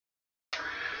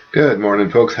Good morning,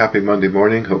 folks. Happy Monday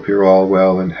morning. Hope you're all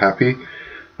well and happy.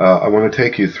 I want to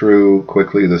take you through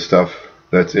quickly the stuff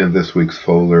that's in this week's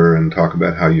folder and talk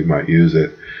about how you might use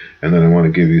it. And then I want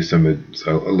to give you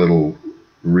a little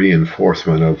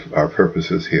reinforcement of our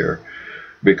purposes here,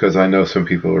 because I know some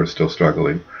people are still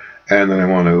struggling. And then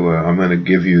I'm going to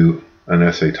give you an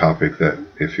essay topic that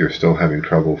if you're still having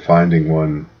trouble finding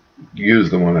one,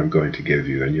 use the one I'm going to give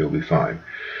you and you'll be fine.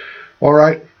 All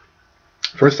right.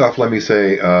 First off, let me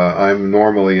say I'm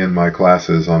normally in my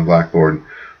classes on Blackboard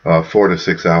 4 to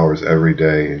 6 hours every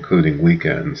day, including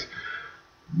weekends.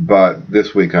 But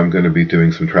this week I'm going to be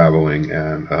doing some traveling,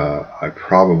 and I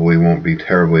probably won't be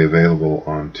terribly available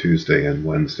on Tuesday and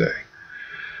Wednesday.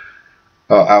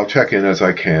 I'll check in as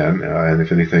I can, and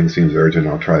if anything seems urgent,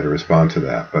 I'll try to respond to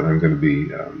that. But I'm going to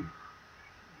be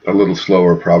a little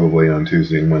slower probably on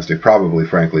Tuesday and Wednesday, probably,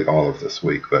 frankly, all of this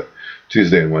week. But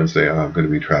Tuesday and Wednesday, I'm going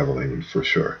to be traveling for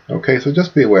sure. Okay, so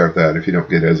just be aware of that. If you don't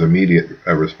get as immediate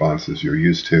a response as you're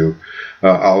used to,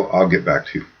 I'll get back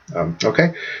to you.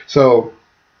 Okay, so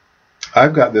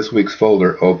I've got this week's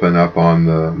folder open up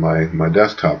on my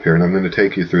desktop here, and I'm going to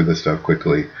take you through this stuff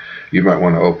quickly. You might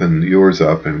want to open yours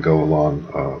up and go along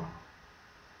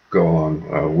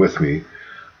with me.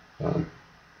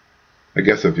 I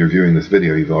guess if you're viewing this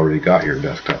video, you've already got your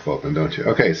desktop open, don't you?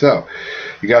 Okay, so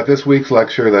you got this week's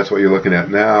lecture. That's what you're looking at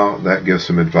now. That gives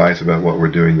some advice about what we're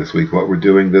doing this week. What we're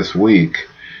doing this week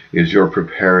is you're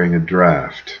preparing a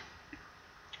draft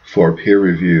for peer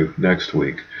review next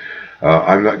week.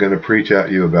 I'm not going to preach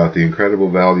at you about the incredible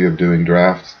value of doing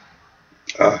drafts.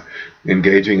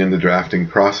 Engaging in the drafting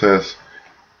process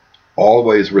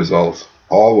always results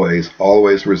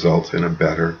in a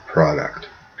better product,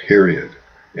 period.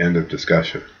 End of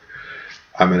discussion.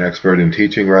 I'm an expert in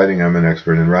teaching writing. I'm an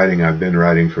expert in writing. I've been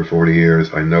writing for 40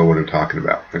 years. I know what I'm talking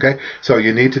about. Okay, so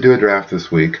you need to do a draft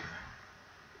this week.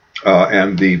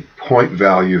 And the point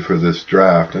value for this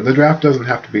draft, and the draft doesn't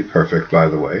have to be perfect, by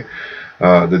the way.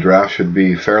 The draft should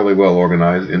be fairly well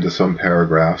organized into some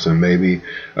paragraphs and maybe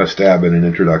a stab at an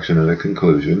introduction and a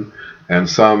conclusion, and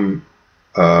some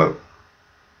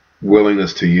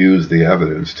willingness to use the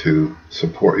evidence to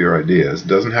support your ideas.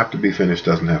 Doesn't have to be finished,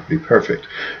 doesn't have to be perfect.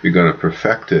 You're going to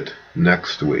perfect it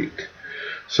next week.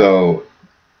 So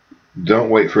don't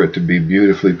wait for it to be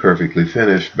beautifully, perfectly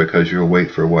finished, because you'll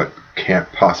wait for what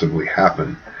can't possibly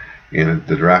happen in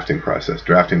the drafting process.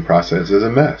 Drafting process is a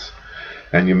mess.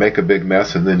 And you make a big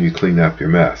mess and then you clean up your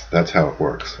mess. That's how it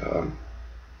works.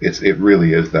 It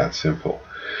really is that simple.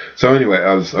 So anyway,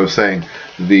 I was saying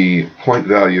the point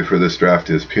value for this draft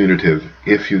is punitive.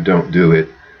 If you don't do it,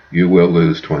 you will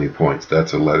lose 20 points.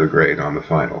 That's a letter grade on the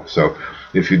final. So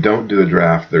if you don't do a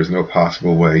draft, there's no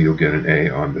possible way you'll get an A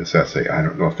on this essay. I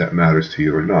don't know if that matters to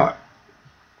you or not.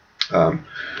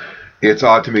 It's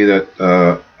odd to me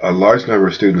that a large number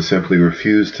of students simply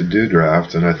refuse to do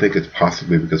drafts, and I think it's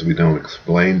possibly because we don't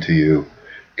explain to you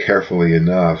carefully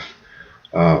enough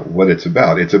what it's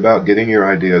about. It's about getting your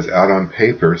ideas out on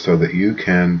paper so that you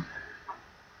can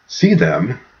see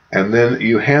them, and then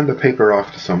you hand the paper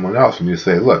off to someone else and you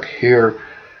say, look, here's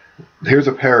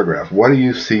a paragraph. What do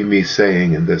you see me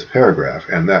saying in this paragraph?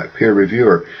 And that peer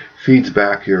reviewer feeds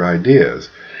back your ideas.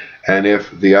 And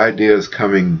if the ideas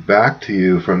coming back to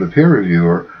you from the peer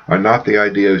reviewer are not the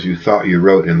ideas you thought you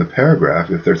wrote in the paragraph,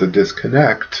 if there's a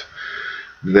disconnect,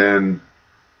 then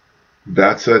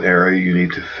that's an area you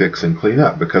need to fix and clean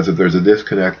up. Because if there's a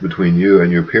disconnect between you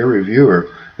and your peer reviewer,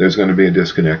 there's going to be a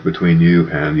disconnect between you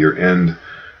and your end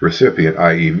recipient,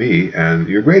 i.e. me, and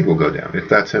your grade will go down. It's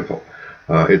that simple.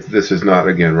 This is not,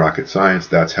 again, rocket science.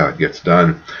 That's how it gets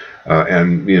done.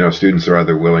 And students are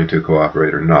either willing to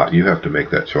cooperate or not. You have to make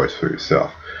that choice for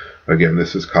yourself. Again,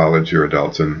 this is college, you're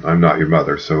adults, and I'm not your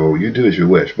mother, so you do as you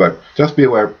wish. But just be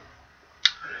aware,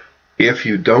 if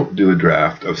you don't do a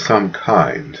draft of some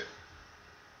kind,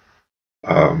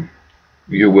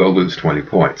 you will lose 20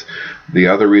 points. The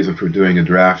other reason for doing a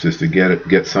draft is to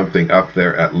get something up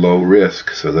there at low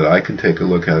risk so that I can take a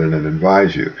look at it and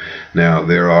advise you. Now,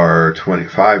 there are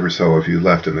 25 or so of you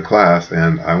left in the class,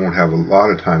 and I won't have a lot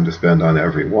of time to spend on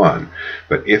every one.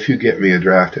 But if you get me a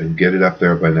draft and get it up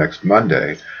there by next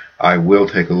Monday, I will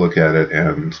take a look at it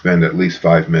and spend at least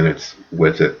 5 minutes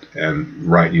with it and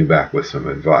write you back with some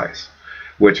advice.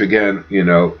 Which, again,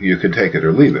 you can take it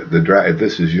or leave it.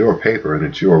 This is your paper and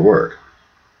it's your work.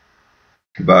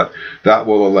 But that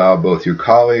will allow both your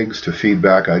colleagues to feed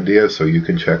back ideas so you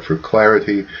can check for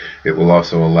clarity. It will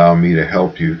also allow me to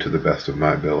help you to the best of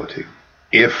my ability,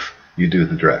 if you do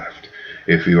the draft.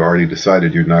 If you already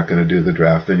decided you're not going to do the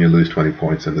draft, then you lose 20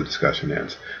 points and the discussion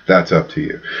ends. That's up to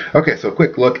you. Okay, so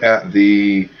quick look at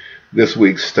this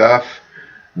week's stuff.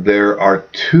 There are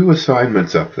 2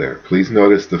 assignments up there. Please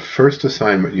notice the first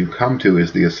assignment you come to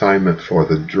is the assignment for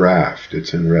the draft.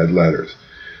 It's in red letters.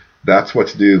 That's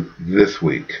what's due this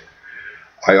week.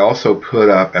 I also put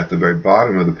up at the very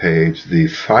bottom of the page the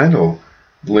final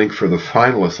link for the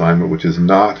final assignment, which is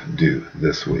not due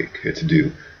this week. It's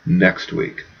due next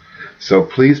week. So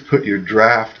please put your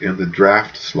draft in the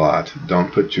draft slot.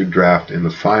 Don't put your draft in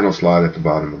the final slot at the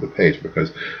bottom of the page,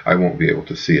 because I won't be able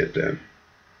to see it then.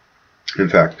 In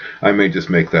fact, I may just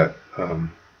make that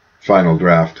final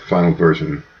draft, final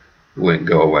version link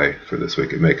go away for this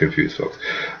week. It may confuse folks.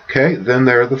 Okay, then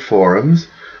there are the forums.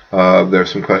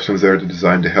 There's some questions there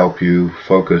designed to help you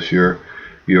focus your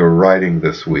writing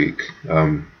this week.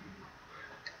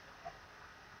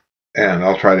 And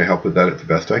I'll try to help with that at the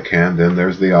best I can. Then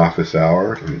there's the office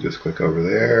hour. Let me just click over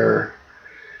there.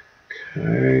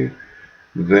 Okay.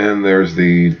 Then there's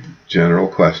the general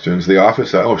questions. The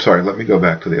office hour. Oh, sorry. Let me go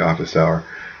back to the office hour.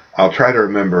 I'll try to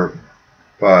remember,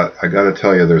 but I got to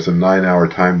tell you, there's a 9-hour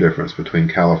time difference between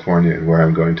California and where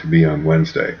I'm going to be on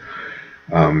Wednesday.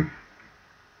 And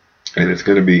it's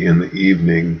going to be in the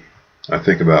evening, I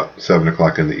think about 7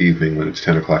 o'clock in the evening when it's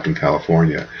 10 o'clock in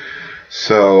California.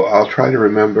 So I'll try to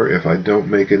remember. If I don't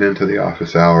make it into the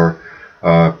office hour,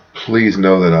 please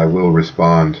know that I will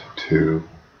respond to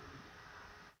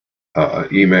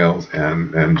emails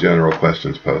and general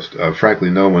questions post. Frankly,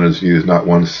 no one has used, not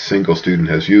one single student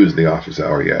has used the office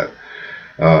hour yet,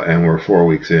 and we're 4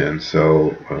 weeks in.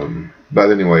 So,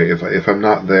 but anyway, if I'm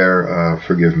not there,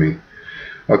 forgive me.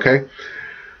 Okay.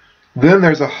 Then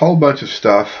there's a whole bunch of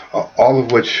stuff, all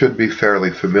of which should be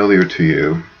fairly familiar to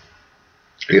you.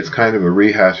 It's kind of a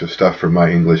rehash of stuff from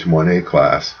my English 1A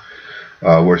class,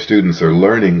 where students are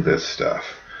learning this stuff.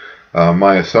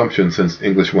 My assumption, since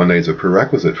English 1A is a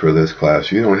prerequisite for this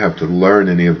class, you don't have to learn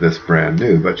any of this brand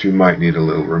new, but you might need a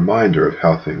little reminder of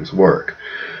how things work.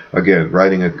 Again,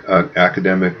 writing an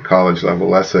academic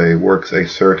college-level essay works a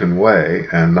certain way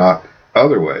and not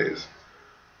other ways.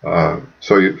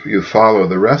 So you follow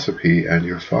the recipe and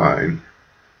you're fine.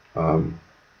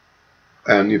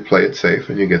 And you play it safe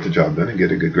and you get the job done and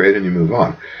get a good grade and you move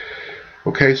on.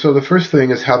 Okay, so the first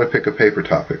thing is how to pick a paper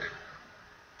topic.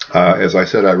 As I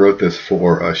said, I wrote this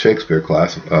for a Shakespeare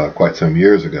class quite some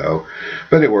years ago,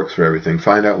 but it works for everything.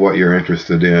 Find out what you're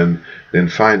interested in, then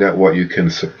find out what you can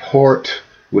support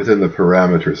within the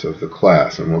parameters of the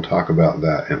class, and we'll talk about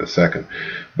that in a second.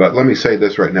 But let me say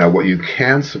this right now. What you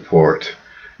can support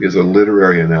is a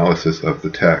literary analysis of the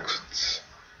texts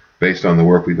based on the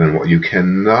work we've done. What you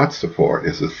cannot support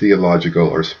is a theological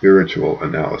or spiritual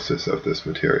analysis of this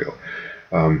material.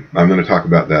 I'm going to talk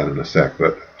about that in a sec,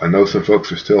 but I know some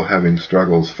folks are still having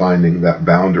struggles finding that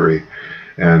boundary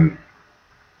and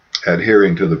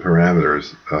adhering to the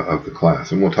parameters of the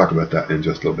class, and we'll talk about that in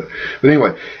just a little bit. But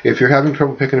anyway, if you're having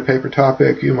trouble picking a paper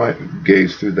topic, you might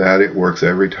gaze through that. It works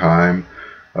every time,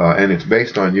 and it's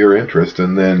based on your interest,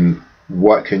 and then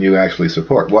what can you actually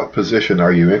support? What position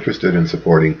are you interested in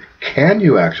supporting? Can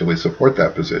you actually support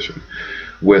that position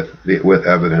with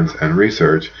evidence and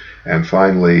research? And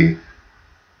finally,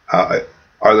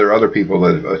 are there other people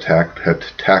that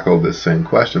have tackled this same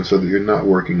question, so that you're not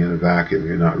working in a vacuum,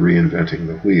 you're not reinventing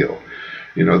the wheel?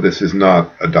 You know, this is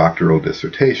not a doctoral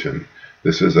dissertation.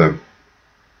 This is a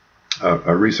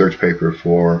research paper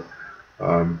for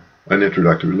an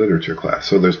introductory literature class.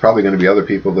 So there's probably going to be other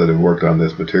people that have worked on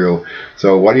this material.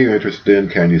 So what are you interested in?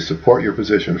 Can you support your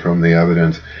position from the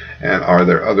evidence? And are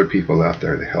there other people out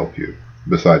there to help you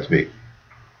besides me?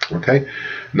 Okay.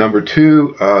 Number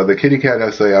 2, the kitty cat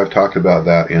essay. I've talked about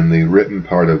that in the written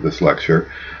part of this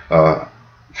lecture.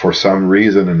 For some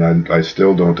reason, and I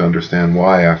still don't understand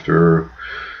why, after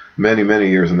many, many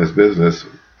years in this business,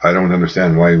 I don't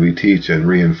understand why we teach and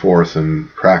reinforce and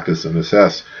practice and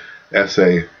assess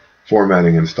essay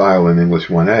formatting and style in English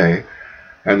 1A,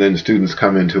 and then students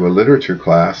come into a literature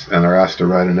class and are asked to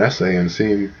write an essay and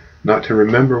seem not to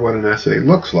remember what an essay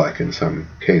looks like in some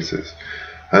cases.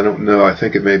 I don't know. I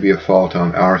think it may be a fault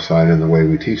on our side in the way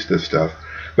we teach this stuff.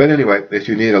 But anyway, if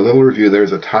you need a little review,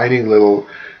 there's a tiny little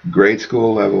grade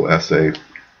school level essay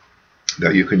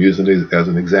that you can use as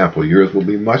an example. Yours will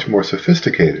be much more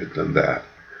sophisticated than that.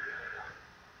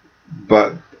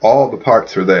 But all the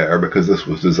parts are there because this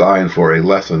was designed for a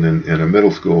lesson in a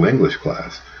middle school English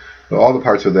class. So all the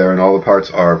parts are there, and all the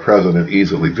parts are present and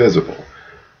easily visible.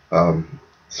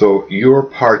 So your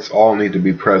parts all need to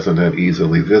be present and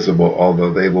easily visible,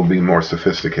 although they will be more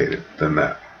sophisticated than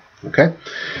that. Okay?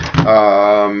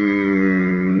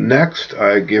 Next,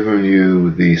 I've given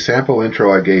you the sample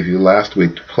intro I gave you last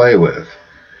week to play with.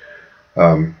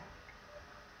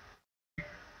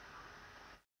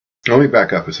 let me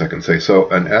back up a second and say, so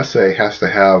an essay has to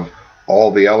have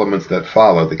all the elements that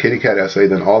follow. The kitty cat essay,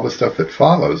 then all the stuff that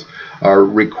follows are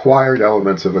required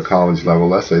elements of a college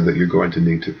level essay that you're going to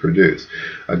need to produce.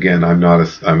 Again,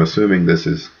 I'm assuming this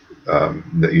is,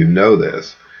 that you know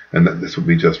this, and that this will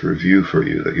be just review for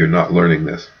you, that you're not learning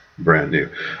this brand new.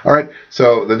 All right,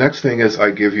 so the next thing is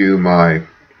I give you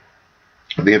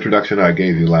the introduction I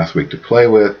gave you last week to play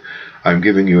with. I'm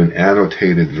giving you an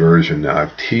annotated version now.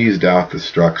 I've teased out the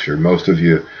structure. Most of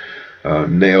you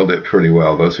nailed it pretty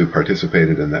well. Those who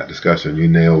participated in that discussion, you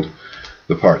nailed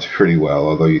the parts pretty well,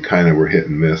 although you kind of were hit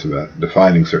and miss about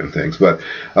defining certain things. But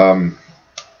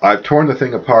I've torn the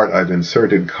thing apart. I've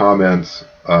inserted comments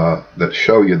that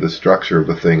show you the structure of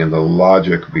the thing and the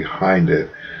logic behind it.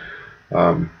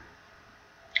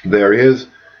 There is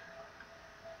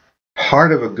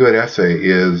part of a good essay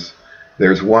is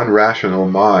there's one rational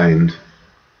mind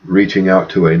reaching out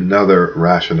to another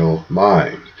rational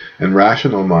mind. And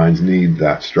rational minds need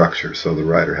that structure, so the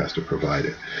writer has to provide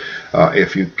it.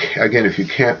 If you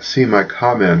can't see my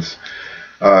comments,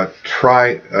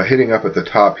 try hitting up at the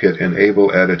top, hit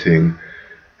Enable Editing,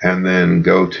 and then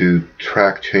go to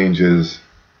Track Changes,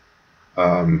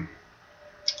 and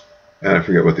I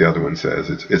forget what the other one says.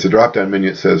 It's a drop-down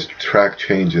menu. It says Track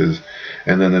Changes,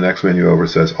 and then the next menu over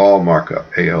says All Markup,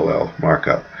 ALL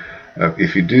Markup.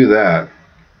 If you do that,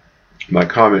 my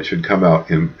comment should come out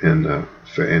and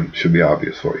should be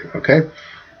obvious for you. Okay?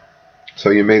 So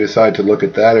you may decide to look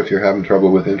at that if you're having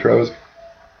trouble with intros.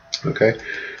 Okay? I'm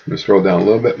going to scroll down a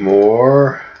little bit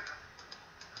more.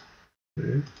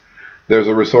 Okay. There's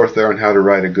a resource there on how to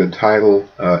write a good title.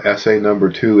 Essay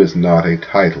number 2 is not a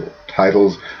title.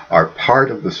 Titles are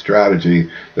part of the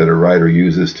strategy that a writer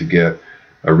uses to get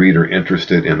a reader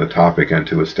interested in the topic and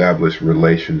to establish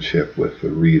relationship with the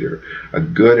reader. A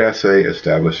good essay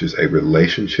establishes a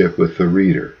relationship with the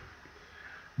reader.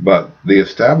 But the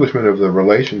establishment of the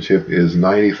relationship is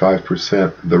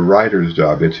 95% the writer's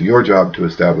job. It's your job to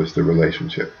establish the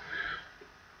relationship.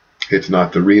 It's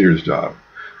not the reader's job.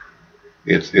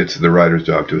 It's the writer's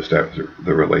job to establish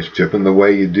the relationship. And the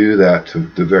way you do that to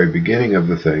the very beginning of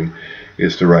the thing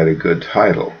is to write a good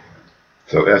title.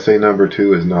 So essay number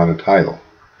 2 is not a title.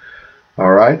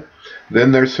 All right?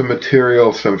 Then there's some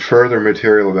further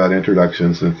material about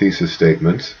introductions and thesis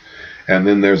statements. And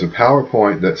then there's a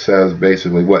PowerPoint that says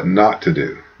basically what not to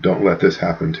do. Don't let this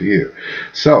happen to you.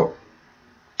 So,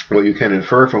 what you can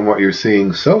infer from what you're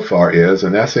seeing so far is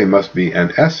an essay must be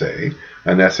an essay.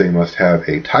 An essay must have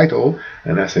a title.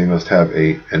 An essay must have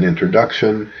an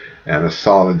introduction and a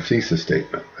solid thesis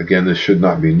statement. Again, this should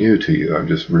not be new to you. I'm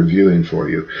just reviewing for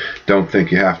you. Don't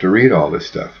think you have to read all this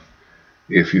stuff.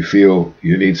 If you feel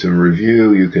you need some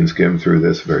review, you can skim through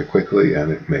this very quickly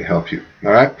and it may help you.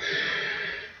 All right?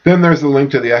 Then there's the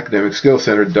link to the Academic Skills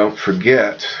Center. Don't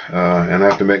forget, and I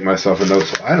have to make myself a note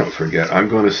so I don't forget, I'm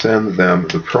going to send them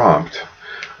the prompt.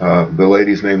 The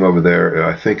lady's name over there,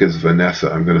 I think, is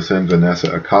Vanessa. I'm going to send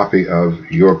Vanessa a copy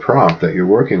of your prompt that you're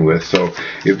working with. So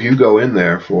if you go in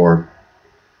there for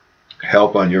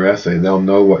help on your essay, they'll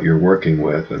know what you're working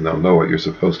with and they'll know what you're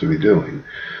supposed to be doing.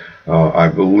 I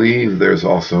believe there's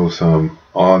also some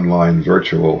online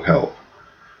virtual help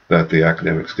that the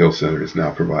Academic Skills Center is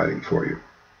now providing for you.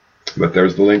 But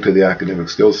there's the link to the Academic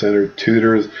Skills Center.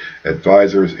 Tutors,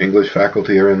 advisors, English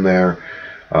faculty are in there.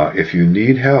 If you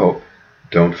need help,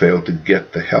 don't fail to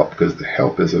get the help, because the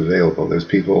help is available. There's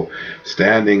people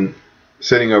sitting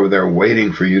over there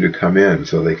waiting for you to come in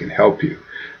so they can help you.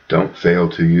 Don't fail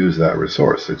to use that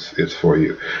resource. It's for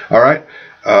you. All right.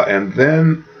 And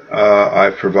then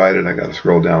I've provided, I got to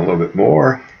scroll down a little bit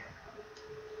more.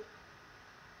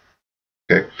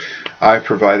 Okay. I've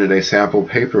provided a sample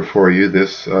paper for you.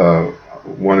 This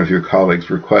one of your colleagues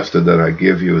requested that I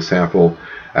give you a sample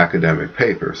academic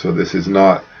paper. So this is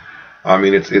not, I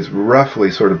mean, it's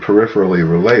roughly sort of peripherally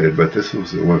related, but this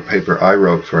was the one paper I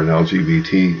wrote for an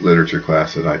LGBT literature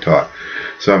class that I taught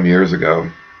some years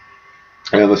ago.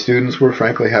 And the students were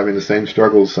frankly having the same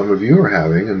struggles some of you are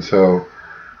having, and so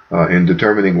in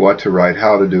determining what to write,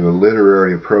 how to do a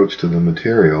literary approach to the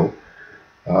material.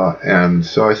 And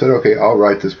so I said, okay, I'll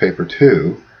write this paper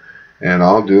too, and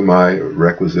I'll do my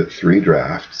requisite 3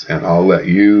 drafts, and I'll let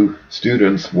you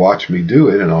students watch me do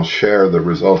it, and I'll share the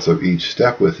results of each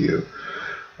step with you.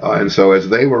 And so as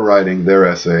they were writing their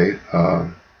essay,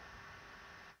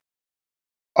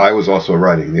 I was also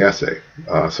writing the essay.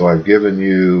 So I've given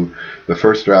you the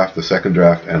first draft, the second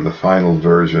draft, and the final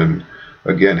version,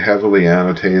 again, heavily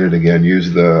annotated. Again,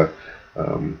 use the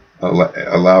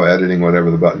allow editing,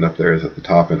 whatever the button up there is at the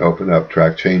top, and open up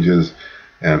track changes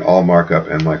and all markup,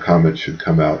 and my comments should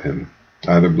come out in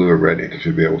either blue or red ink. You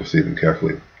should be able to see them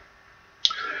carefully.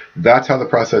 That's how the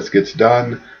process gets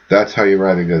done. That's how you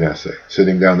write a good essay.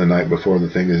 Sitting down the night before the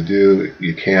thing is due,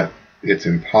 you can't, it's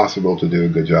impossible to do a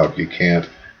good job. You can't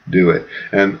do it.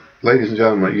 And ladies and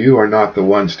gentlemen, you are not the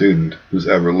one student who's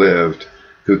ever lived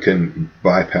who can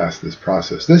bypass this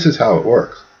process. This is how it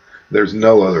works. There's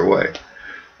no other way.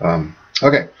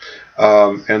 Okay.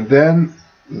 And then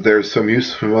there's some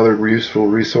other useful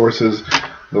resources.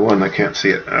 The one, I can't see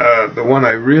it. The one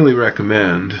I really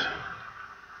recommend,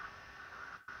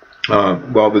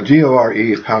 well, the GORE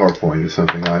PowerPoint is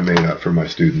something I made up for my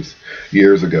students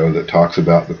years ago that talks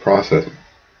about the process,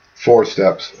 4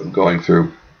 steps of going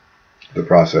through the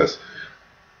process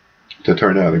to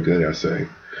turn out a good essay.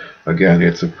 Again,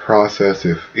 it's a process.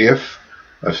 If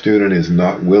a student is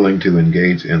not willing to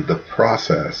engage in the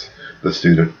process, the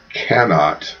student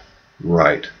cannot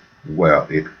write well.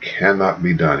 It cannot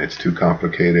be done. It's too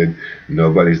complicated.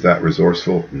 Nobody's that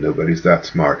resourceful. Nobody's that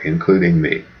smart, including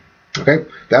me. Okay,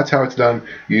 that's how it's done.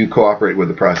 You cooperate with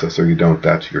the process or you don't.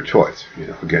 That's your choice. You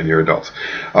know, again, you're adults.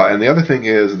 And the other thing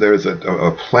is there's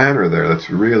a planner there that's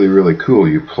really, really cool.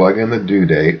 You plug in the due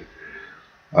date,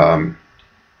 and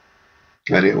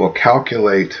it will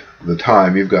calculate the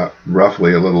time. You've got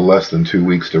roughly a little less than 2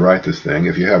 weeks to write this thing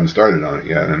if you haven't started on it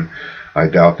yet, and I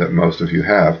doubt that most of you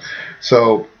have.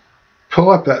 So pull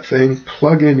up that thing,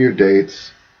 plug in your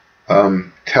dates,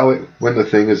 tell it when the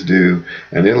thing is due,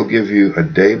 and it'll give you a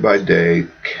day-by-day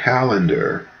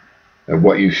calendar of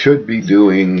what you should be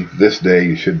doing this day.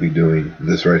 You should be doing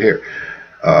this right here.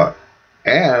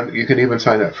 And you can even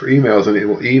sign up for emails, and it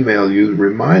will email you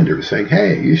reminders saying,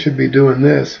 hey, you should be doing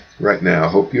this right now.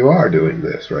 Hope you are doing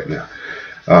this right now.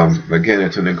 Again,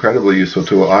 it's an incredibly useful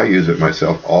tool. I use it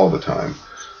myself all the time.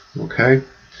 Okay?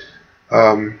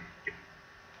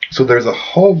 So there's a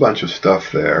whole bunch of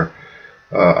stuff there.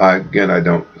 I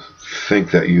don't think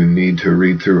that you need to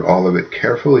read through all of it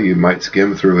carefully. You might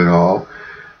skim through it all.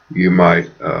 You might,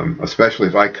 especially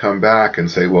if I come back and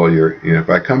say, well, if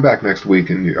I come back next week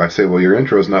and I say, well, your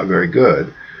intro is not very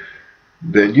good,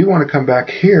 then you want to come back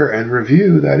here and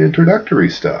review that introductory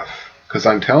stuff. Because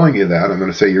I'm telling you that. I'm going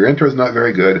to say, your intro is not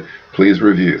very good, please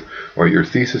review. Or your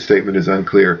thesis statement is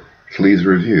unclear, please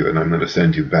review. And I'm going to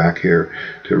send you back here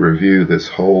to review this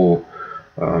whole,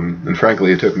 and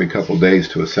frankly, it took me a couple days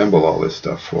to assemble all this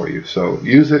stuff for you. So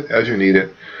use it as you need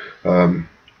it.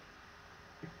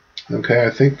 Okay, I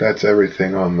think that's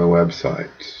everything on the website.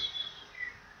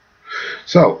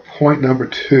 So, point number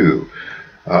 2.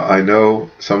 I know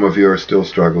some of you are still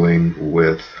struggling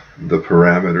with the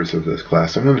parameters of this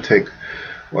class. I'm going to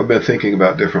I've been thinking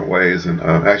about different ways, and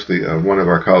actually one of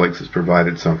our colleagues has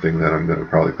provided something that I'm going to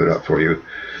probably put up for you.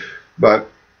 But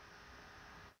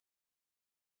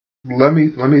let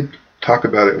me talk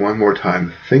about it one more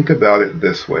time. Think about it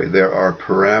this way. There are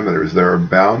parameters, there are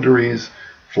boundaries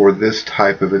for this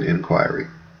type of an inquiry.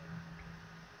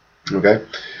 Okay?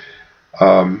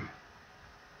 And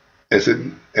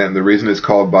the reason it's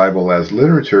called Bible as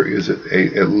literature is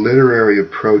a literary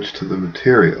approach to the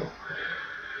material.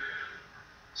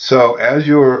 So as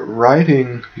you're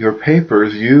writing your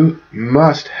papers, you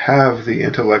must have the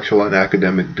intellectual and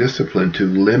academic discipline to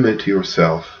limit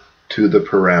yourself to the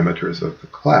parameters of the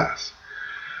class.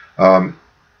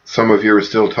 Some of you are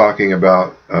still talking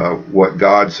about what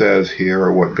God says here,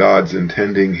 or what God's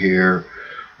intending here,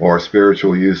 or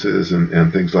spiritual uses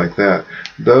and things like that.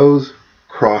 Those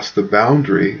cross the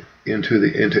boundary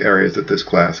into areas that this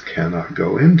class cannot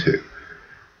go into.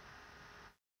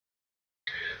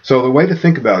 So the way to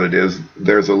think about it is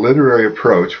there's a literary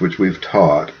approach which we've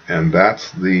taught, and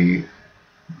that's the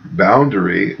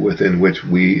boundary within which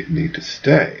we need to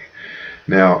stay.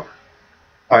 Now,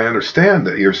 I understand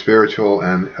that your spiritual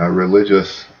and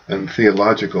religious and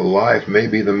theological life may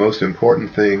be the most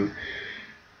important thing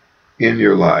in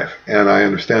your life, and I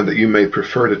understand that you may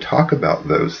prefer to talk about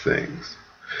those things.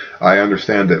 I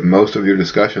understand that most of your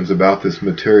discussions about this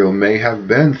material may have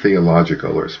been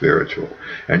theological or spiritual,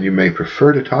 and you may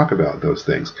prefer to talk about those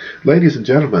things. Ladies and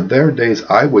gentlemen, there are days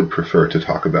I would prefer to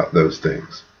talk about those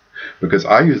things, because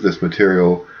I use this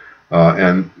material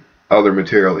and other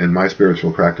material in my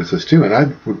spiritual practices too, and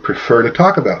I would prefer to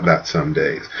talk about that some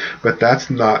days. But that's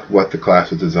not what the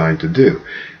class is designed to do.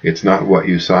 It's not what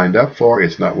you signed up for,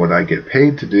 it's not what I get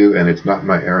paid to do, and it's not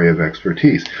my area of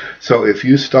expertise. So if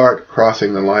you start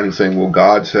crossing the line and saying, well,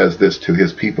 God says this to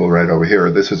his people right over here,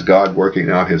 or this is God working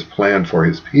out his plan for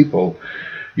his people,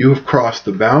 you have crossed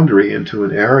the boundary into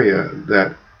an area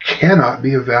that cannot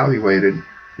be evaluated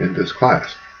in this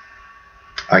class.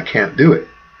 I can't do it.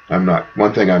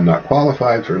 One thing, I'm not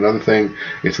qualified. For another thing,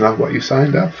 it's not what you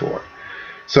signed up for.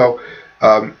 So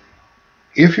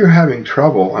if you're having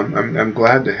trouble, I'm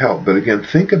glad to help. But again,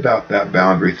 think about that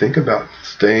boundary. Think about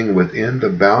staying within the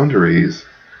boundaries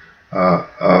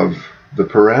of the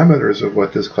parameters of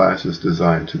what this class is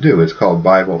designed to do. It's called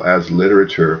Bible as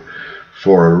Literature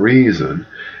for a reason.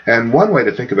 And one way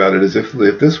to think about it is if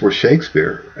this were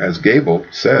Shakespeare, as Gable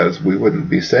says, we wouldn't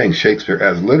be saying Shakespeare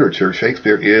as literature.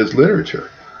 Shakespeare is literature.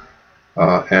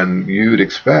 And you'd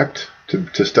expect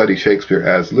to study Shakespeare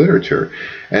as literature.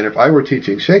 And if I were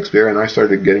teaching Shakespeare and I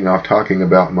started getting off talking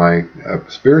about my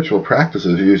spiritual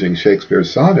practices using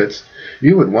Shakespeare's sonnets,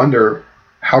 you would wonder,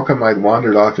 how come I'd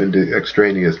wandered off into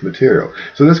extraneous material?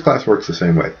 So this class works the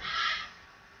same way.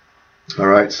 All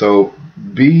right, so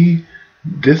be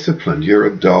disciplined. You're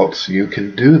adults. You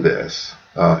can do this.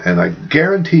 And I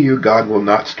guarantee you God will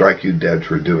not strike you dead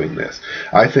for doing this.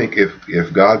 I think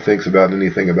if God thinks about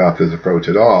anything about this approach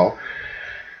at all,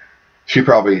 she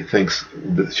probably thinks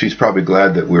that she's probably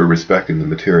glad that we're respecting the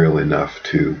material enough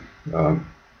to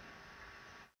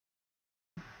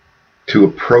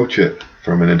approach it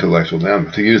from an intellectual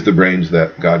standpoint, to use the brains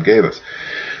that God gave us.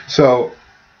 So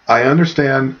I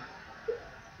understand,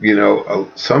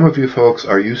 some of you folks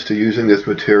are used to using this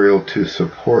material to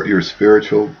support your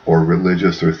spiritual or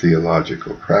religious or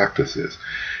theological practices.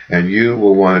 And you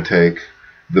will want to take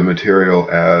the material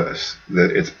as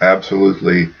that it's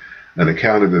absolutely an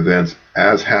account of events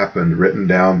as happened, written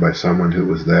down by someone who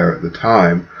was there at the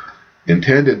time,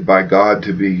 intended by God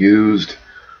to be used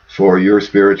for your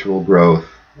spiritual growth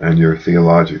and your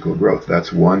theological growth.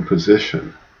 That's one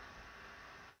position.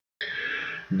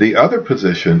 The other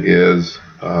position is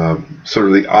sort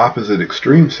of the opposite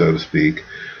extreme, so to speak.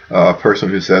 A person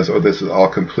who says, oh, this is all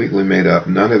completely made up,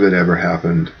 none of it ever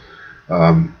happened,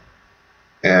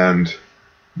 and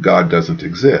God doesn't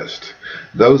exist.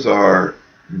 Those are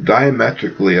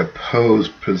diametrically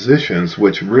opposed positions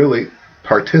which really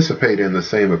participate in the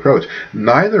same approach.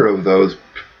 Neither of those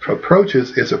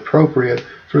approaches is appropriate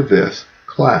for this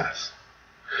class.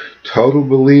 Total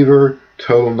believer,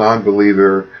 total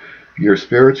non-believer, your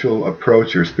spiritual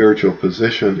approach, your spiritual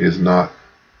position is not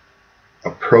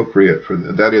appropriate for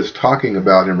that. Is talking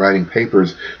about and writing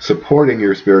papers supporting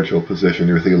your spiritual position,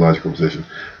 your theological position,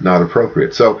 not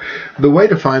appropriate. So the way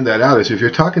to find that out is if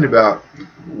you're talking about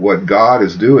what God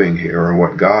is doing here, or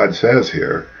what God says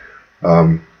here,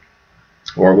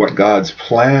 or what God's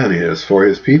plan is for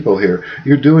his people here,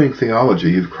 you're doing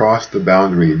theology. You've crossed the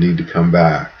boundary. You need to come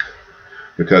back,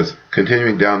 because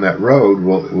continuing down that road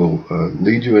will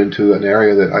lead you into an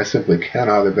area that I simply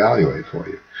cannot evaluate for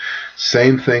you.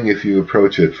 Same thing if you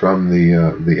approach it from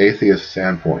the atheist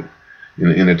standpoint, in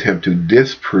an attempt to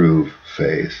disprove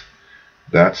faith.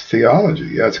 That's theology.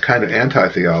 Yeah, it's kind of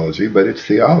anti-theology, but it's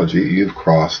theology. You've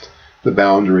crossed the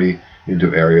boundary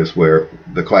into areas where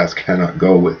the class cannot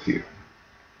go with you.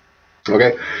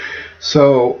 Okay,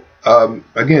 so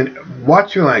again,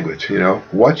 watch your language.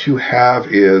 What you have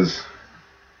is,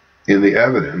 in the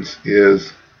evidence,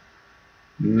 is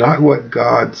not what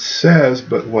God says,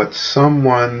 but what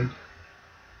someone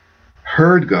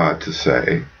heard God to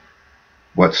say,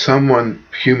 what someone,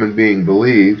 human being,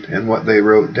 believed, and what they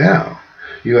wrote down.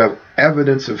 You have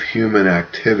evidence of human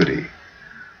activity.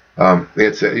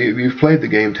 You've played the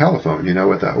game telephone. You know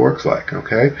what that works like,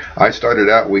 okay? I started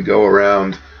out, we go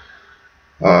around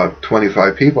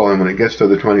 25 people, and when it gets to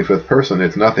the 25th person,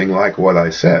 it's nothing like what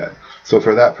I said. So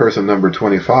for that person number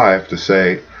 25 to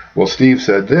say, well, Steve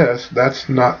said this, that's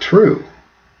not true.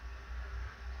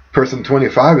 Person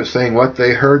 25 is saying what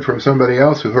they heard from somebody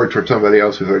else, who heard from somebody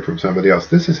else, who heard from somebody else.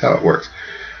 This is how it works.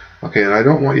 Okay, and I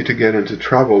don't want you to get into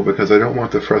trouble, because I don't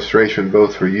want the frustration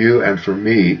both for you and for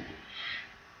me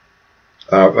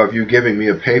of you giving me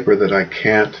a paper that I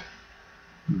can't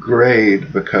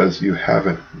grade because you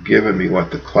haven't given me what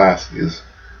the class is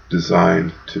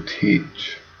designed to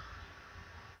teach.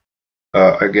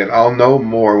 Again, I'll know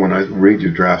more when I read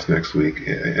your drafts next week.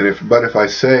 And if I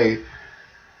say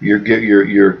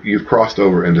you've crossed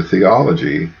over into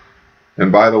theology,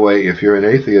 and by the way, if you're an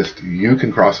atheist, you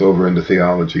can cross over into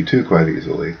theology too quite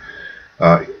easily.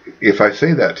 If I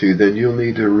say that to you, then you'll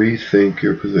need to rethink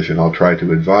your position. I'll try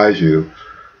to advise you,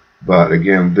 but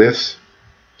again, this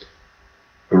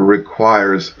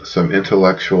requires some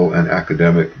intellectual and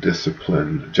academic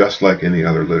discipline, just like any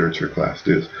other literature class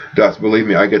does. Believe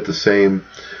me, I get the same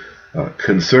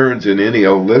concerns in any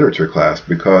old literature class,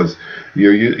 because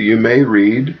you may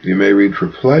read for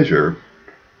pleasure,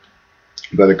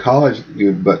 but at college,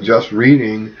 but just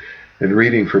reading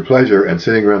for pleasure and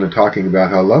sitting around and talking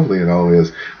about how lovely it all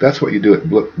is, that's what you do at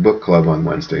book club on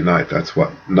Wednesday night. That's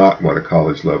not what a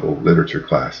college level literature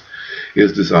class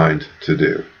is designed to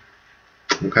do.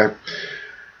 Okay,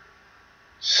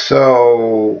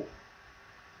 so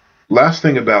Last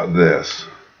thing about this,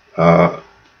 our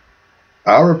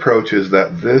approach is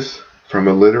that this, from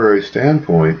a literary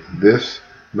standpoint, this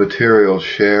material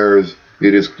shares,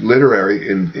 it is literary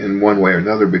in one way or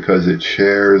another because it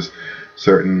shares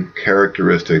certain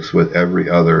characteristics with every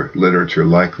other literature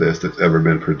like this that's ever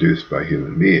been produced by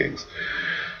human beings.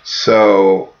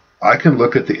 So I can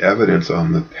look at the evidence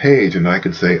on the page and I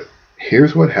can say,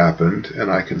 here's what happened, and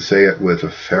I can say it with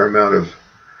a fair amount of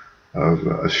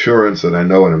assurance that I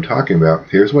know what I'm talking about.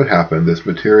 Here's what happened. This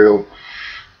material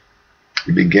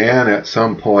began at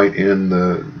some point in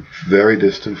the very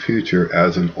distant future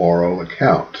as an oral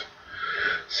account.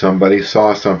 Somebody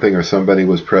saw something, or somebody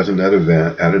was present at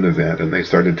an event, and they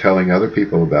started telling other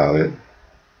people about it.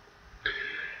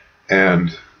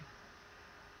 And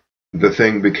the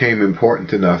thing became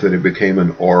important enough that it became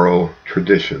an oral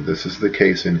tradition. This is the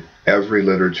case in every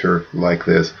literature like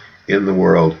this in the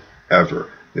world ever.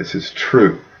 This is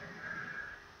true.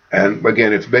 And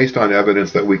again, it's based on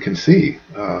evidence that we can see.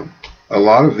 A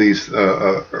lot of these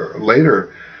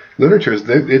later literatures,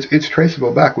 it's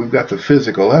traceable back. We've got the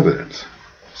physical evidence.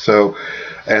 So,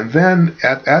 and then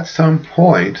at some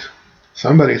point,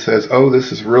 somebody says, oh,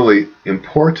 this is really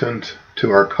important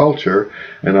to our culture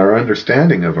and our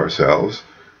understanding of ourselves,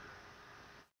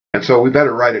 and so we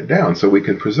better write it down so we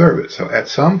can preserve it. So at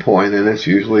some point, and it's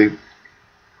usually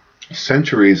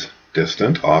centuries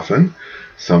distant often,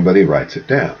 somebody writes it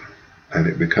down, and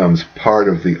it becomes part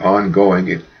of the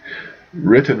ongoing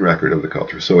written record of the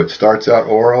culture. So it starts out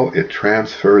oral, it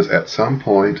transfers at some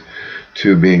point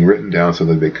to being written down so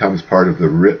that it becomes part of the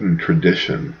written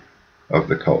tradition of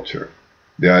the culture.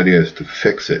 The idea is to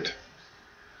fix it.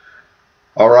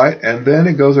 All right, and then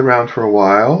it goes around for a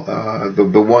while.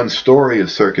 The one story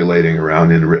is circulating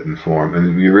around in written form,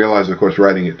 and you realize, of course,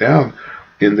 writing it down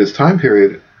in this time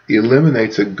period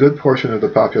eliminates a good portion of the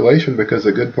population, because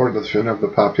a good portion of the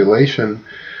population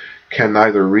can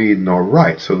neither read nor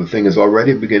write. So the thing is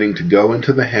already beginning to go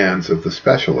into the hands of the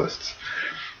specialists.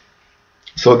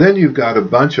 So then you've got a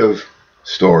bunch of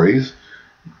stories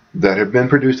that have been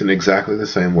produced in exactly the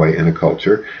same way in a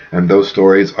culture, and those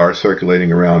stories are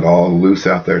circulating around all loose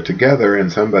out there together,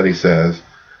 and somebody says,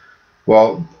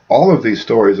 well, all of these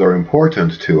stories are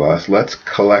important to us, let's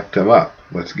collect them up.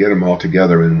 Let's get them all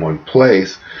together in one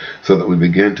place so that we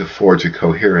begin to forge a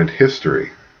coherent history.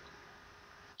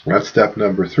 That's step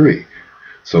number 3.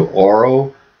 So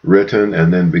oral, written,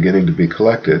 and then beginning to be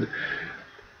collected.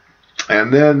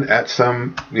 And then at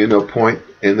some point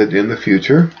in the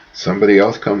future, somebody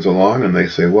else comes along and they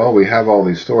say, well, we have all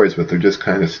these stories, but they're just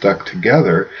kind of stuck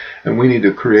together, and we need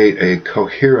to create a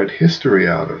coherent history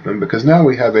out of them, because now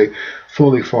we have a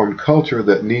fully formed culture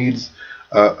that needs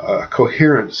a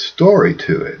coherent story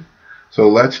to it. So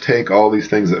let's take all these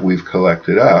things that we've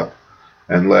collected up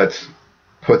and let's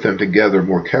put them together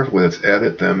more carefully. Let's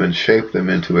edit them and shape them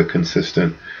into a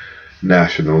consistent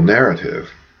national narrative.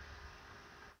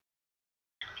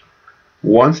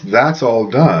 Once that's all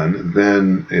done,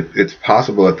 then it's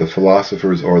possible that the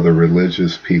philosophers or the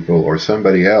religious people or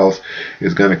somebody else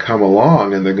is going to come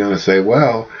along and they're going to say,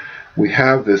 well, we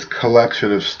have this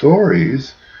collection of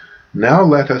stories. Now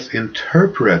let us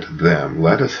interpret them.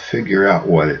 Let us figure out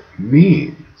what it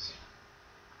means.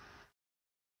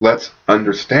 Let's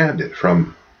understand it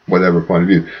from whatever point of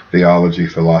view, theology,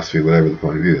 philosophy, whatever the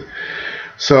point of view is.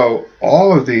 So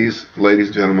all of these, ladies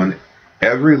and gentlemen,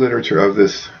 every literature of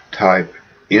this type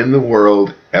in the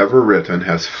world ever written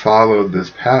has followed this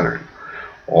pattern.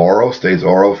 Oral stays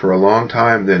oral for a long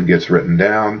time, then gets written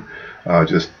down.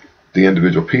 Just the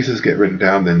individual pieces get written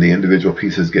down, then the individual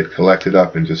pieces get collected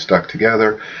up and just stuck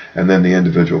together, and then the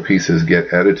individual pieces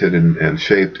get edited and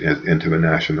shaped into a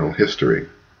national history.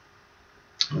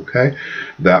 Okay?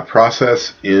 That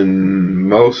process in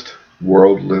most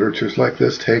world literatures like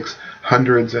this takes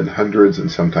hundreds and hundreds and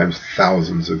sometimes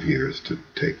thousands of years to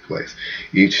take place.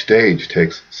 Each stage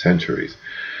takes centuries.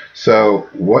 So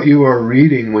what you are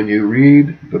reading when you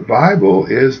read the Bible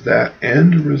is that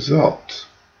end result.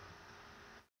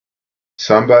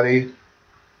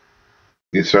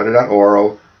 It started out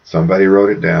oral, somebody wrote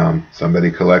it down,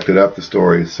 somebody collected up the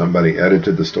stories, somebody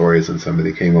edited the stories, and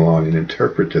somebody came along and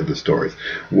interpreted the stories.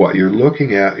 What you're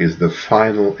looking at is the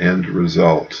final end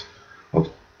result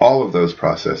of all of those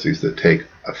processes that take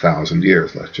 1,000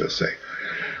 years, let's just say.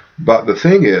 But the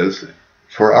thing is,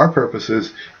 for our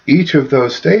purposes, each of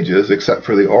those stages, except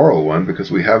for the oral one, because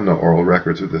we have no oral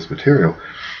records of this material,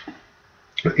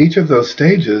 each of those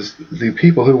stages, the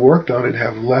people who worked on it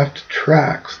have left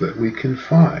tracks that we can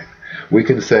find. We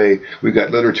can say we've got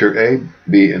literature A,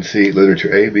 B, and C,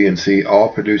 literature A, B, and C, all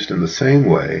produced in the same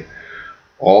way.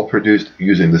 all produced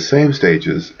using the same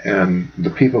stages, and the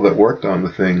people that worked on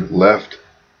the thing left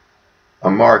a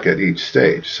mark at each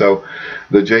stage. So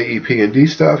the J, E, P, and D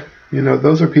stuff,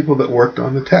 those are people that worked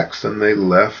on the text, and they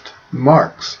left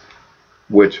marks,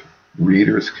 which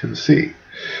readers can see.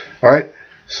 All right,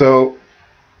 so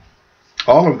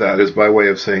all of that is by way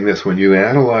of saying this: when you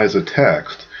analyze a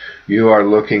text, you are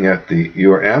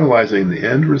analyzing the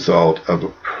end result of a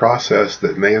process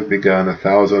that may have begun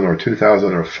 1,000 or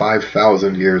 2,000 or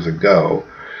 5,000 years ago,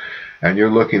 and you're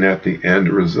looking at the end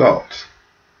result.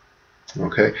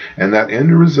 Okay, and that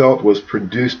end result was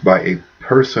produced by a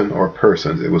person or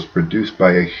persons. It was produced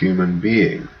by a human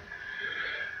being,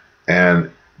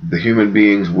 and the human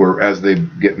beings were, as they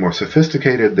get more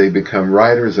sophisticated, they become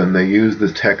writers, and they use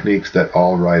the techniques that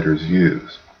all writers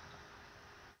use.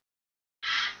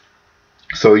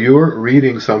 So you're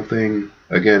reading something,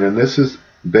 again, and this is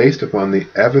based upon the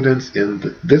evidence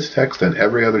in this text and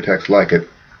every other text like it.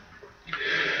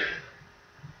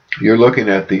 You're looking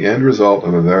at the end result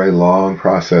of a very long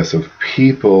process of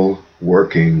people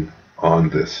working on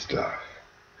this stuff.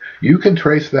 You can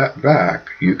trace that back.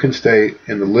 You can stay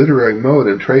in the literary mode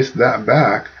and trace that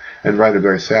back and write a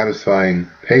very satisfying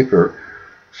paper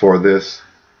for this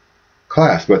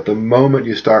class. But the moment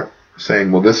you start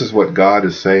saying, well, this is what God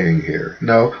is saying here.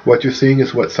 No, what you're seeing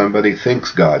is what somebody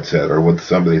thinks God said, or what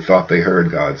somebody thought they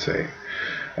heard God saying.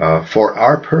 For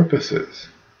our purposes,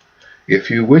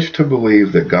 if you wish to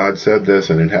believe that God said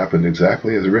this and it happened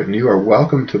exactly as written, you are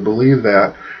welcome to believe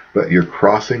that, but you're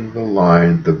crossing the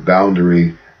line, the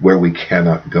boundary where we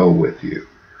cannot go with you.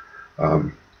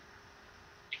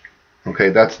 Okay,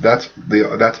 that's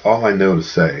all I know to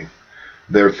say.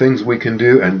 There are things we can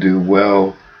do and do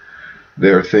well.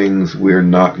 There are things we're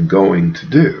not going to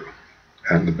do.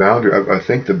 And the boundary, I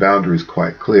think the boundary is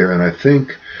quite clear, and I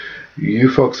think you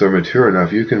folks are mature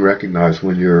enough, you can recognize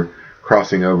when you're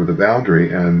crossing over the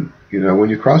boundary, and when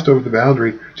you crossed over the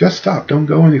boundary, just stop, don't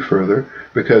go any further,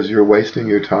 because you're wasting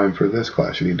your time for this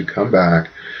class. You need to come back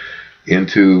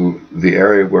into the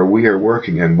area where we are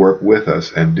working and work with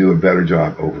us and do a better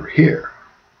job over here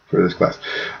for this class.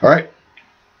 All right,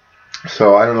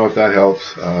 so I don't know if that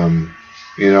helps.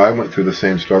 I went through the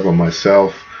same struggle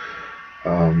myself,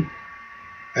 and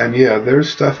yeah, there's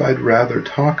stuff I'd rather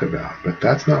talk about, but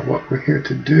that's not what we're here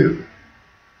to do.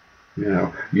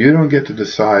 You don't get to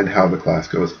decide how the class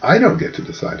goes. I don't get to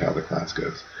decide how the class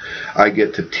goes. I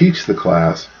get to teach the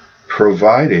class,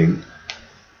 providing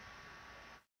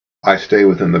I stay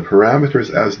within the parameters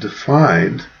as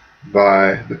defined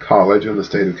by the college and the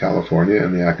state of California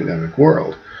and the academic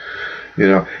world.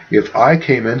 If I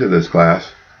came into this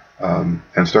class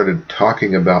and started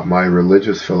talking about my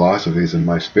religious philosophies and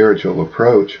my spiritual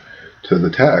approach to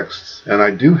the texts, and I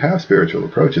do have spiritual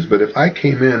approaches, but if I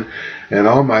came in and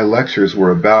all my lectures were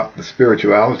about the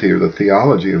spirituality or the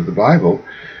theology of the Bible,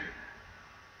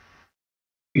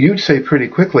 you'd say pretty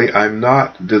quickly, I'm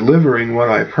not delivering what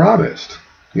I promised.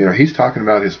 He's talking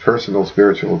about his personal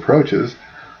spiritual approaches.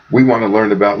 We want to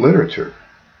learn about literature.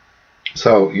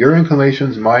 So your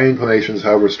inclinations, my inclinations,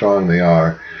 however strong they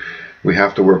are, we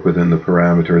have to work within the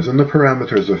parameters, and the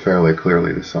parameters are fairly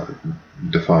clearly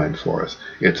defined for us.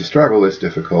 It's a struggle, it's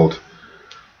difficult,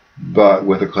 but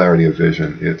with a clarity of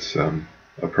vision, it's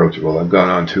approachable. I've gone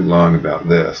on too long about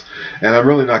this, and I'm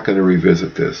really not going to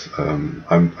revisit this.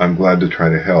 I'm glad to try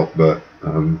to help, but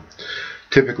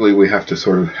typically we have to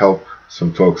sort of help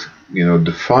some folks,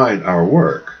 define our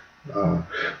work.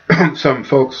 Some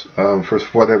folks, for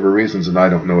whatever reasons, and I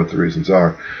don't know what the reasons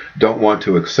are, don't want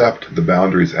to accept the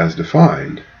boundaries as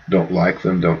defined, don't like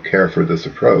them, don't care for this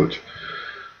approach,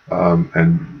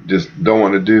 and just don't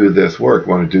want to do this work,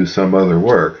 want to do some other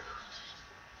work.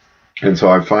 And so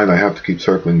I find I have to keep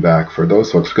circling back for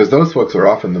those folks, because those folks are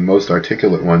often the most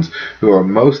articulate ones, who are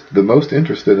the most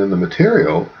interested in the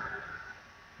material,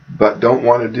 but don't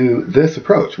want to do this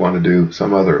approach, want to do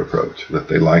some other approach that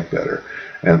they like better.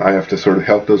 And I have to sort of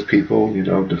help those people,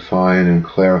 define and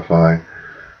clarify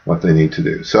what they need to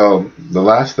do. So the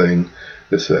last thing,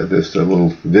 this little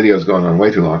video is going on way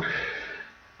too long,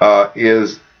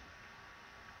 is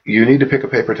you need to pick a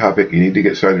paper topic. You need to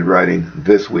get started writing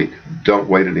this week. Don't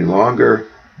wait any longer.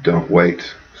 Don't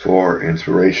wait for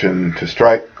inspiration to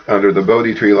strike under the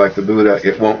Bodhi tree like the Buddha.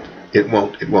 It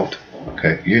won't.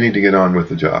 Okay, you need to get on with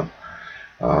the job.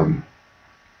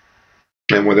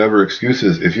 And whatever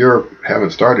excuses, if you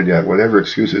haven't started yet, whatever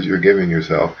excuses you're giving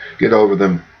yourself, get over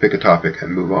them, pick a topic,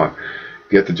 and move on.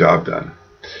 Get the job done.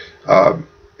 And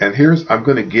I'm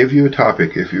going to give you a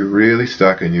topic if you're really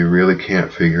stuck and you really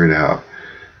can't figure it out,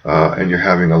 and you're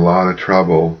having a lot of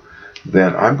trouble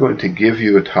then I'm going to give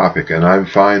you a topic, and I'm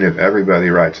fine if everybody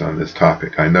writes on this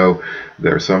topic. I know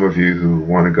there are some of you who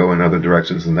want to go in other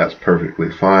directions, and that's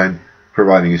perfectly fine,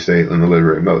 providing you stay in the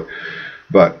literary mode.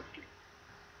 But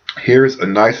here's a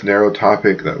nice narrow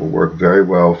topic that will work very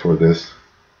well for this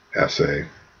essay,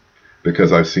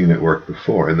 because I've seen it work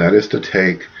before, and that is to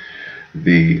take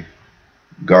the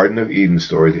Garden of Eden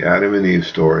story, the Adam and Eve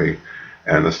story,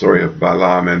 and the story of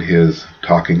Balaam and his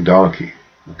talking donkey.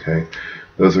 Okay,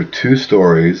 those are two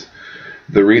stories.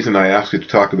 The reason I asked you to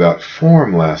talk about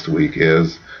form last week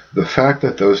is the fact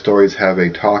that those stories have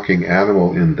a talking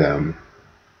animal in them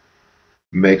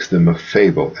makes them a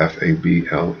fable,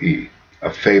 F-A-B-L-E.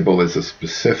 A fable is a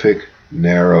specific,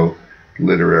 narrow,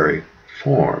 literary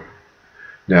form.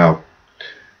 Now,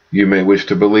 you may wish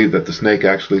to believe that the snake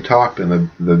actually talked and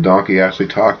the donkey actually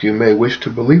talked. You may wish to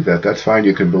believe that. That's fine.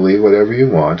 You can believe whatever you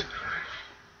want.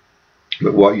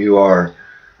 But what you are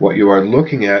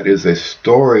looking at is a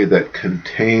story that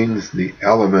contains the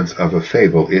elements of a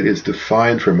fable. It is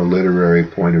defined from a literary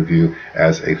point of view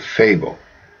as a fable.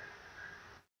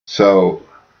 So,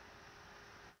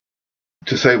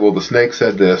 to say, well, the snake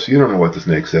said this, you don't know what the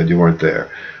snake said. You weren't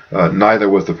there. Neither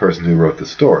was the person who wrote the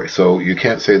story. So you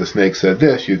can't say the snake said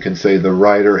this. You can say the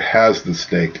writer has the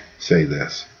snake say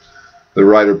this. The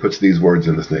writer puts these words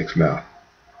in the snake's mouth.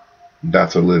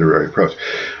 That's a literary approach.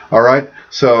 All right,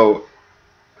 so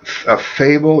a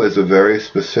fable is a very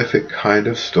specific kind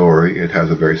of story. It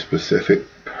has a very specific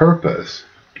purpose,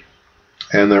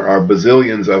 and there are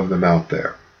bazillions of them out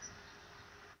there.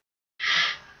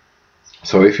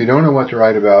 So if you don't know what to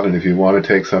write about, and if you want to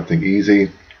take something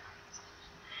easy,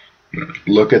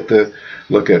 look at the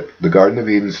Garden of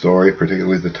Eden story,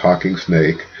 particularly the talking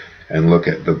snake, and look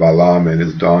at the Balaam and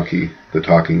his donkey, the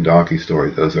talking donkey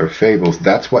story. Those are fables.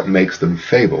 That's what makes them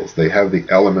fables. They have the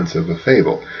elements of a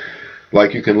fable.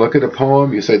 Like you can look at a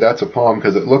poem, you say that's a poem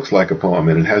because it looks like a poem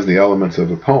and it has the elements of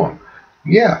a poem.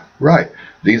 Yeah, right.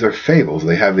 These are fables.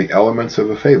 They have the elements of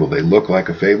a fable. They look like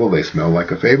a fable. They smell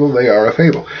like a fable. They are a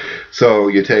fable. So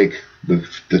you take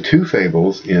the two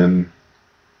fables in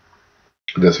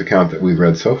this account that we've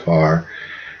read so far,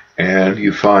 and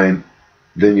you find,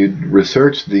 then you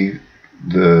research the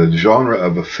genre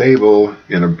of a fable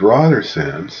in a broader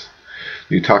sense.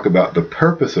 You talk about the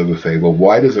purpose of a fable.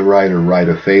 Why does a writer write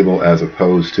a fable as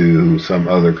opposed to some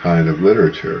other kind of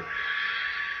literature?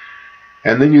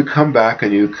 And then you come back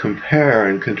and you compare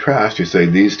and contrast. You say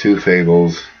these two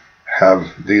fables have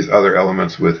these other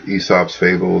elements with Aesop's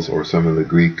fables or some of the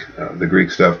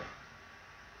Greek stuff.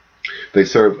 They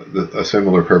serve a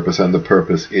similar purpose, and the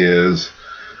purpose is,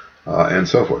 and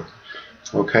so forth.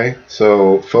 Okay,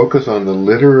 so focus on the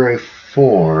literary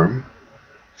form.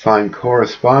 Find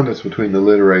correspondence between the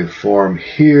literary form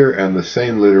here and the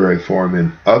same literary form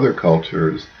in other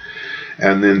cultures,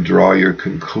 and then draw your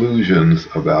conclusions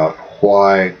about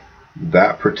why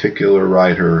that particular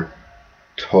writer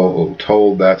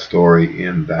told that story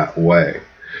in that way.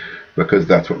 Because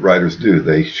that's what writers do.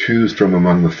 They choose from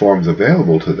among the forms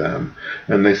available to them,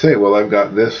 and they say, well, I've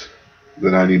got this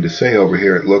that I need to say over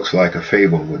here. It looks like a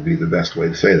fable would be the best way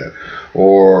to say that.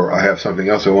 Or I have something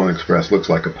else I want to express. Looks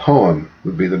like a poem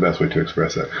would be the best way to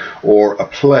express that. Or a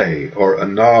play, or a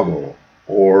novel,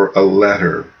 or a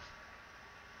letter.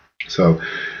 So,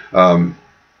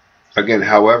 again,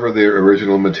 however the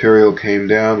original material came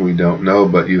down, we don't know,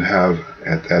 but you have,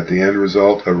 at the end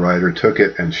result, a writer took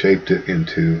it and shaped it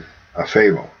into a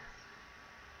fable.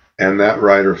 And that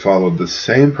writer followed the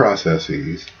same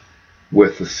processes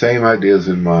with the same ideas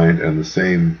in mind and the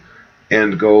same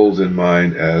end goals in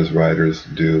mind as writers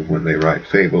do when they write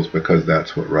fables, because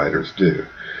that's what writers do.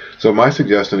 So my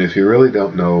suggestion, if you really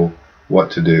don't know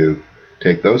what to do,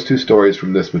 take those two stories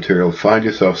from this material, find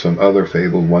yourself some other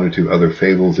fable, one or two other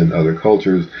fables in other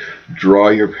cultures, draw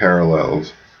your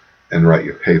parallels, and write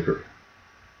your paper.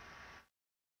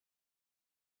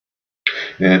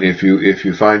 And if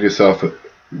you find yourself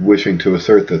wishing to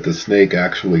assert that the snake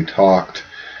actually talked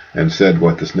and said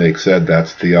what the snake said,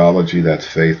 that's theology, that's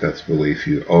faith, that's belief.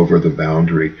 You over the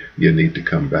boundary, you need to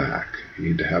come back. You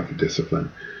need to have the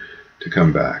discipline to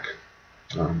come back.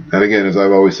 And again, as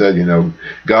I've always said,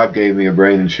 God gave me a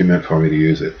brain and she meant for me to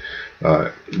use it.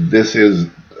 This is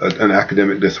an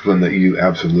academic discipline that you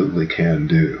absolutely can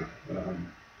do.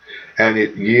 And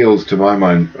it yields, to my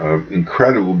mind,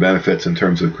 incredible benefits in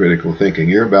terms of critical thinking.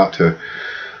 We're about to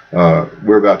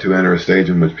enter a stage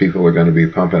in which people are going to be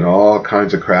pumping all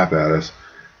kinds of crap at us.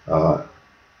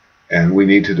 And we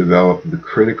need to develop the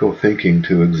critical thinking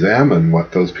to examine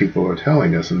what those people are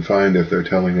telling us and find if they're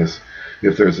telling us,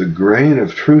 if there's a grain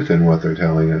of truth in what they're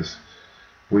telling us,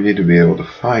 we need to be able to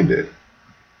find it.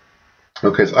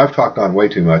 Okay, so I've talked on way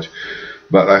too much,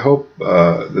 but I hope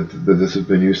that this has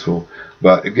been useful.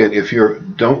 But again,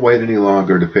 don't wait any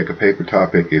longer to pick a paper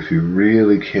topic. If you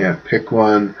really can't pick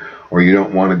one, or you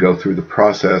don't want to go through the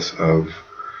process of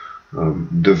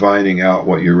divining out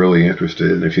what you're really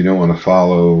interested in, if you don't want to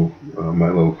follow my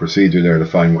little procedure there to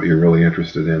find what you're really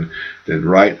interested in, then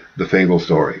write the Fable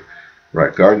story.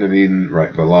 Write Garden of Eden,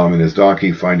 write Balaam and his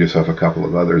donkey, find yourself a couple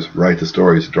of others, write the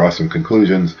stories, draw some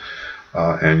conclusions,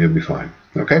 and you'll be fine.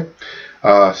 Okay?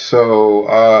 So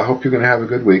I hope you're going to have a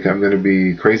good week. I'm going to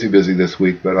be crazy busy this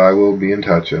week, but I will be in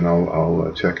touch, and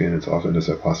I'll check in as often as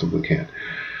I possibly can.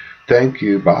 Thank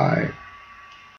you. Bye.